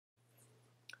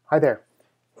Hi there.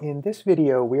 In this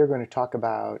video, we are going to talk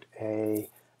about a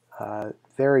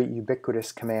very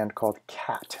ubiquitous command called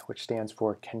cat, which stands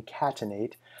for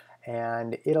concatenate,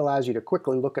 and it allows you to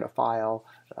quickly look at a file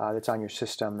that's on your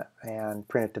system and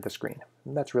print it to the screen.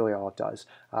 And that's really all it does.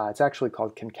 It's actually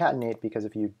called concatenate because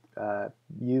if you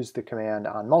use the command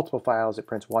on multiple files, it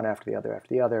prints one after the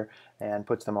other, and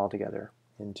puts them all together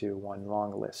into one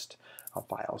long list of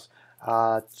files.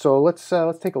 So let's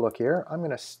take a look here. I'm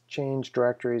going to change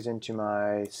directories into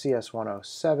my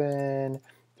CS107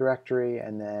 directory,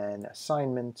 and then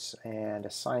assignments and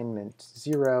assignment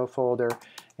 0 folder.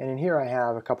 And in here I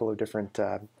have a couple of different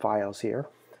files here.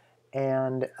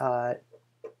 And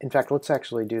in fact, let's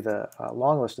actually do the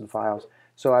long list of the files.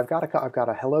 So I've got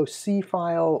a hello C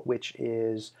file, which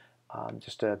is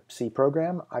just a C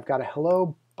program. I've got a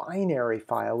hello binary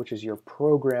file, which is your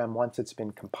program once it's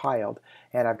been compiled,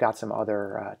 and I've got some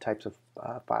other types of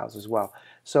files as well.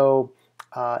 So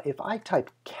if I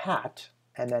type cat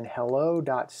and then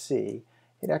hello.c,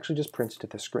 it actually just prints to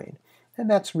the screen. And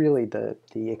that's really the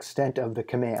extent of the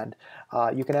command.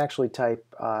 You can actually type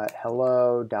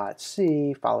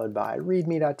hello.c followed by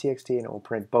readme.txt, and it will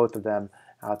print both of them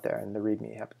out there, and the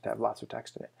readme happens to have lots of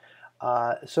text in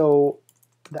it. So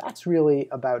that's really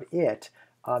about it.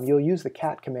 You'll use the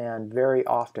cat command very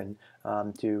often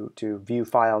to view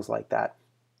files like that.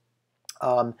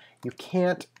 You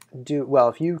can't do, well,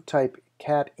 if you type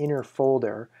cat inner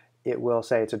folder, it will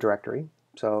say it's a directory.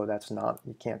 So that's not,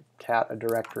 you can't cat a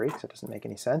directory because it doesn't make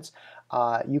any sense.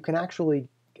 You can actually,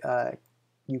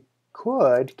 you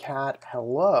could cat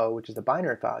hello, which is the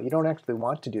binary file. You don't actually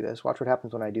want to do this. Watch what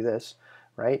happens when I do this,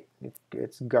 right?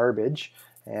 It's garbage.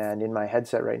 And in my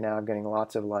headset right now, I'm getting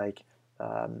lots of like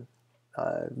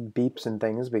beeps and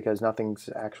things because nothing's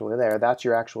actually there. That's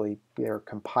your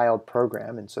compiled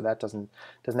program, and so that doesn't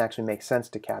actually make sense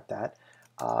to cat that.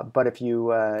 But if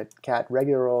you cat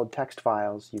regular old text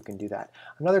files, you can do that.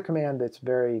 Another command that's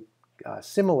very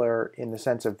similar in the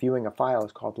sense of viewing a file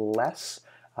is called less.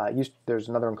 There's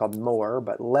another one called more,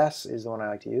 but less is the one I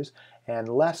like to use. And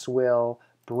less will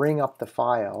bring up the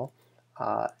file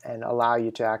and allow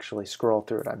you to actually scroll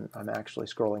through it. I'm actually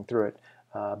scrolling through it,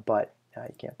 but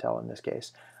you can't tell in this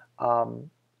case. You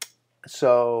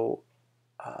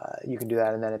can do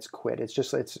that, and then it's quit.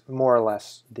 It's more or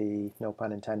less the, no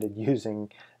pun intended,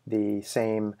 using the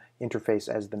same interface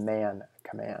as the man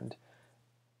command.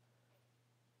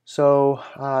 So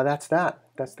that's that.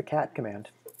 That's the cat command.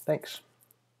 Thanks.